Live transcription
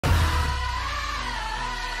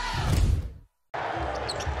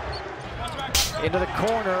Into the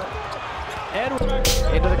corner. Edwards.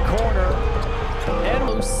 Into the corner.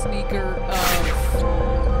 Edwards. Sneaker of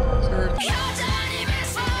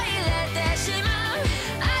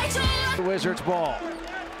the Wizards ball.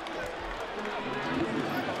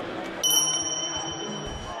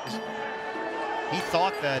 He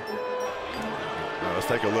thought that. Now let's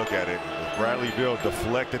take a look at it. Bradley Beal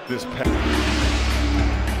deflected this pass.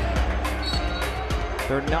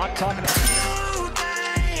 They're not talking.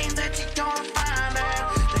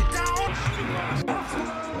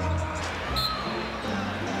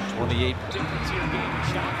 28.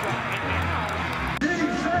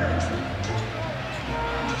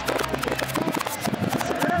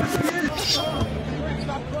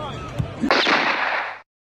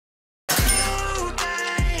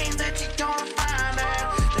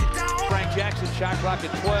 Frank Jackson shot clock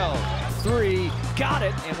at 12. 3, got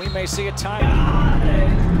it, and we may see a time. Got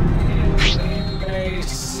it, and we may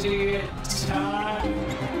see a time.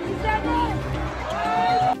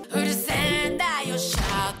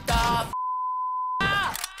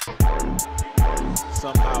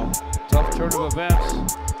 Somehow, tough turn of events.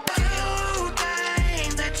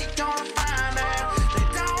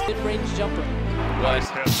 mid-range jumper. Nice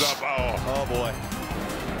heads up. Oh boy.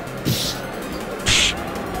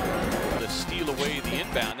 To steal away the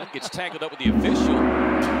inbound. That gets tangled up with the official.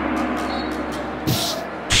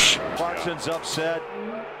 Clarkson's upset,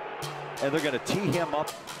 and they're going to tee him up.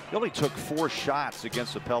 He only took 4 shots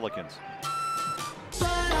against the Pelicans.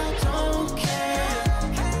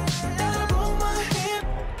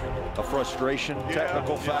 A frustration,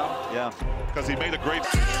 technical foul. Yeah. Because he made a great.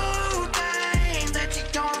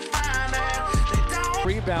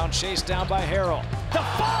 Rebound chased down by Harrell. The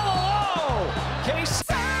follow! Case.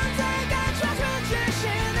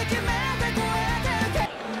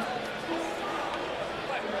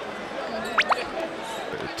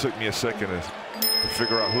 It took me a second to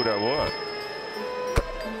figure out who that was.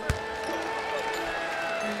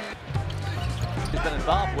 He's been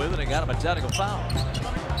involved with it and got him a technical foul.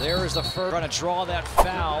 There is the first. Trying to draw that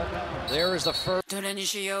foul. There is the first.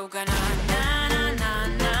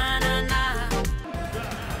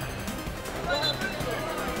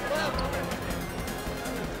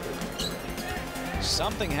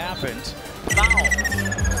 Something happened. Foul.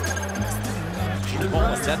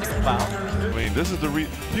 Ball, a technical foul. I mean, this is the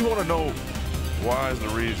reason. You want to know why is the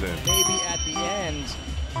reason. Maybe at the end.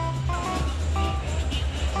 I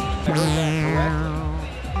heard that correctly.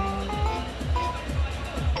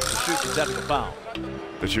 Shoot the technical foul.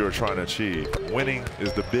 That you are trying to achieve. Winning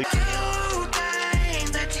is the big.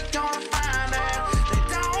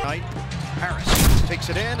 Knight, Harris takes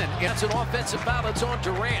it in and gets That's an offensive foul. It's on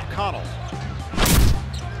Durant. Connell.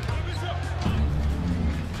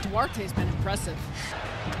 Duarte's been impressive.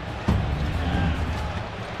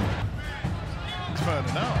 It's fun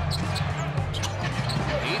to know.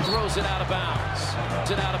 He throws it out of bounds.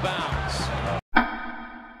 It's out of bounds.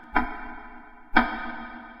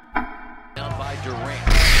 Down by Durant.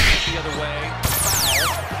 The other way.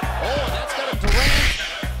 Foul. Oh, and that's got a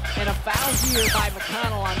Durant. And a foul here by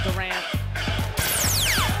McConnell on Durant.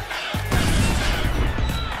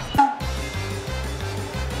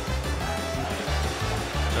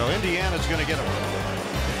 So Indiana's going to get him. Now,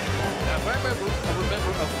 if I remember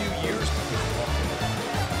a few years ago,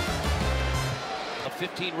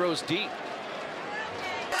 15 rows deep.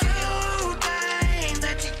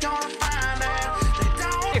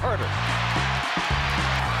 He hurt her.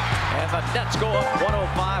 And the Nets go up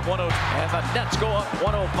 105-102. And the Nets go up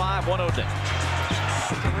 105-102.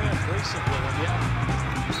 Durant racing with him, yeah.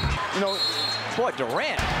 You know, boy,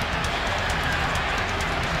 Durant.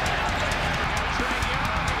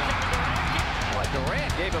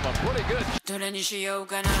 Durant gave him a pretty good. Kevin picks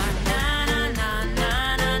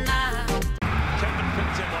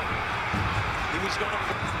him up. He was going to.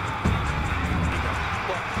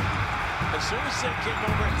 But as soon as Seth came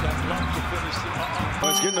over, that love to finish the.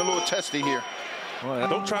 It's getting a little testy here. Well,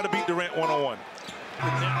 don't try to beat Durant one-on-one.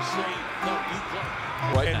 Now say, no, you play.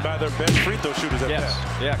 Right and now. By their best free throw shooters at that.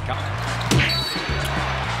 Yeah.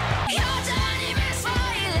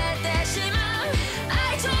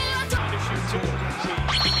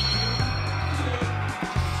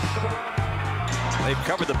 They've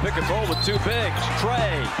covered the pick and roll with 2 bigs.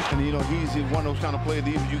 Trey. And you know, he's one of those kind of players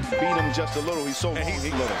that if you beat him just a little, he's so long, he's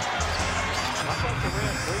little. How about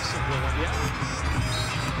Durant racing with him? Yeah.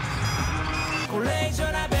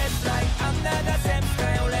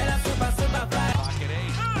 Pocket 8.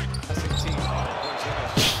 Classic team.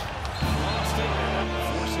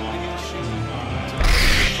 Forcing the shooting.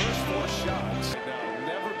 First 4 shots.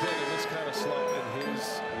 Never been in this kind of slump in his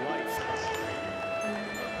life.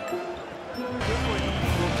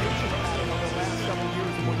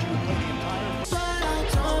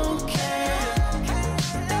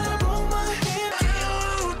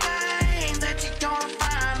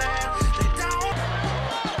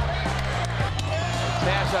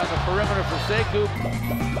 on the perimeter for Sekou.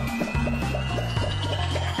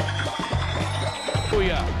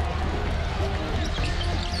 Booyah.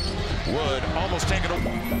 Wood almost taken away.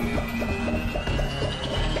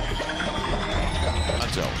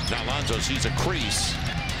 Lonzo. Now Lonzo sees a crease.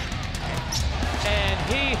 And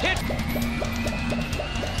he hit.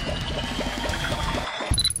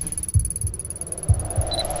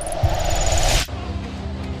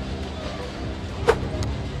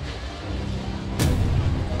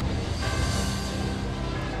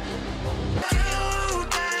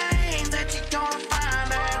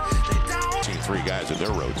 Three guys in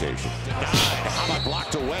their rotation. How about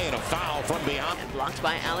blocked away and a foul from beyond? And blocked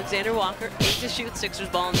by Alexander Walker. 8 to shoot. Sixers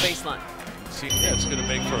ball on the baseline. See, yeah, it's going to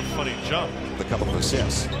make for a funny jump. A couple of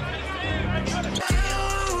assists.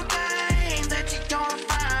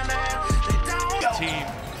 Team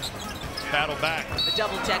battle back. The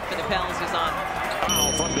double tech for the Pels is on.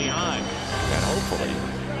 Foul from behind. And hopefully,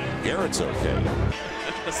 Garrett's okay.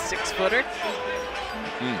 A 6-footer.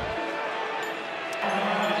 He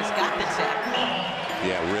just got the tech.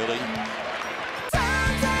 Yeah, really?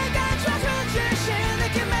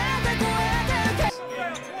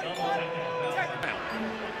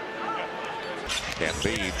 And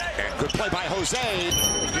Embiid, and good play by Jose.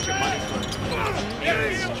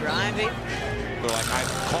 Here's driving. They're like, I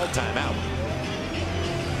called timeout.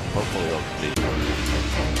 Hopefully it'll be.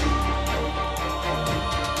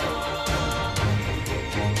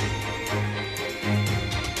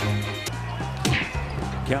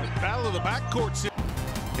 Battle of the backcourts.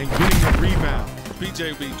 And getting a rebound. PJ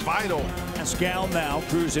will be vital. Pascal now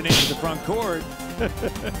cruising into the front court.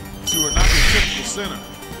 So we're not your typical center.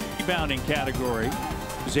 Rebounding category.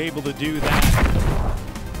 Was able to do that.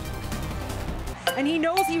 And he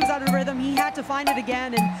knows he was out of rhythm. He had to find it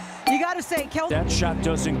again. And you got to say, Kel. That shot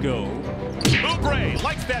doesn't go. Oubre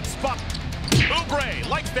likes that spot. Oubre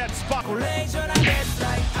likes that spot.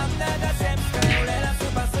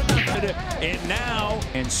 And now,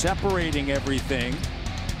 and separating everything.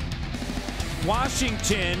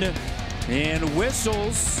 Washington and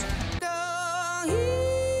whistles.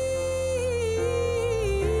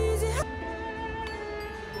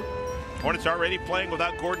 Hornets already playing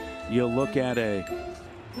without Gordon. You look at a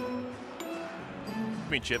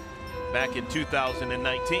championship back in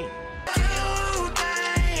 2019.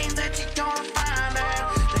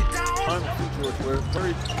 We're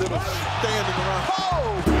very little standing around.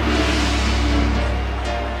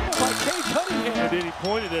 by Kate Cunningham. And then he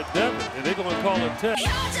pointed at Devin, and they're going to call it 10.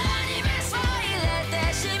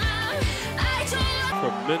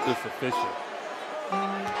 Tremendous efficient.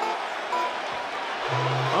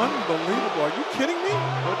 Unbelievable. Are you kidding me?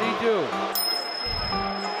 What did he do?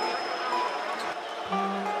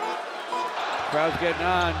 Crowd's getting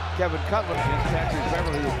on. Kevin Cutler against Patrick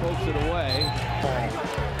Beverly, who pokes it away.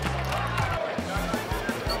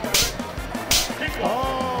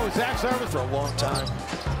 Oh, Zach Service for a long time.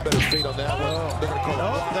 Better feet on that one. They're going to call it.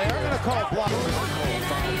 Oh, they are going to call it block.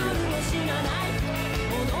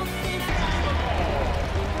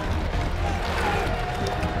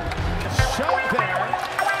 Shot there.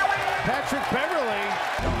 Patrick Beverly.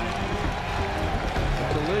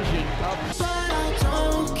 Collision up.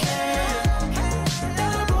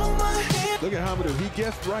 Look at Hamidou. He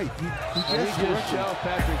guessed right. He guessed Just shell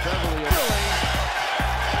Patrick Beverly.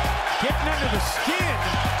 Getting under the skin.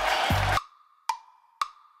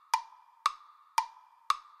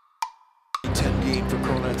 Game for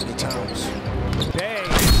Carl Anthony Towns. Bay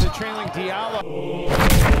is the trailing Diallo.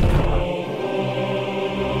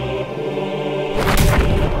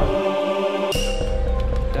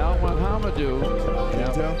 Down with Hamidou.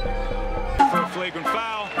 For a flagrant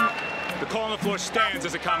foul, the call on the floor stands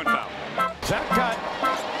as a common foul. That cut.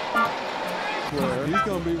 He's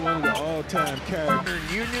going to be one of the all-time characters.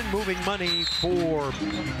 Union moving money for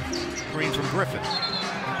Green from Griffin.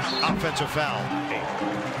 Offensive foul.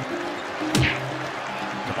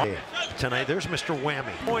 Tonight, there's Mr.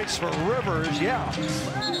 Whammy. Points for Rivers, yeah.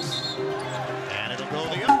 And it'll go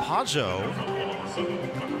to Pazzo.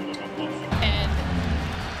 And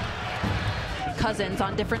Cousins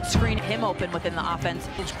on different screen, him open within the offense.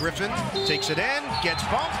 Griffin takes it in, gets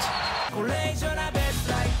bumped.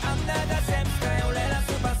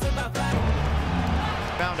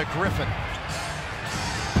 Bound to Griffin.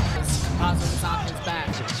 Pazzo's on his back.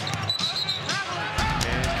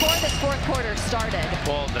 Before the fourth quarter started.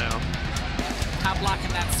 Ball down. How blocking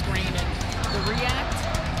that screen and the react.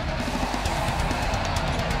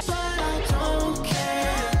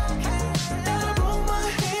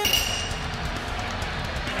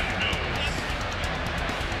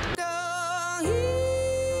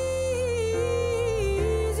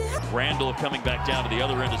 Randall coming back down to the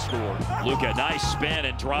other end to score. Luka, nice spin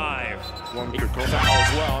and drive. One could go foul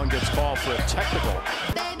as well and gets called for a technical.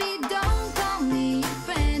 Baby, don't call me your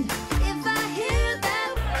friend if I hear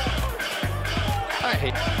that.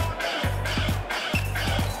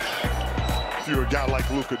 If you're a guy like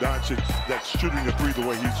Luka Doncic that's shooting a three the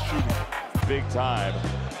way he's shooting. Big time.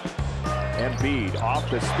 Embiid off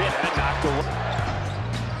the spin and knocked away.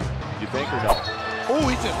 You think or no? Oh,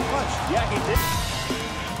 he just punched. Yeah, he did.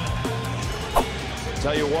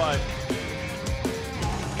 Tell you what.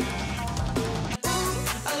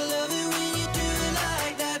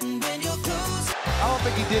 I don't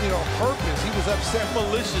think he did it on purpose. He was upset.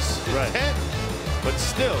 Malicious intent, but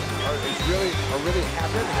still. He's really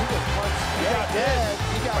happy. He just punched. Yeah, dead.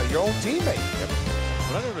 You got your own teammate.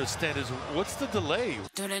 What I don't understand is what's the delay?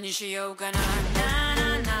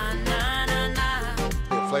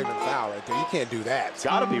 Flagrant foul right there. You can't do that. It's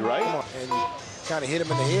gotta be, right? Come on. And you kind of hit him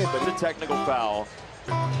in the head, but it's a technical foul.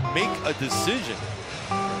 Make a decision.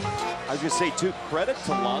 I was gonna say, too, credit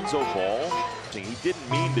to Lonzo Ball. He didn't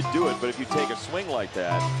mean to do it, but if you take a swing like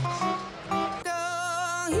that,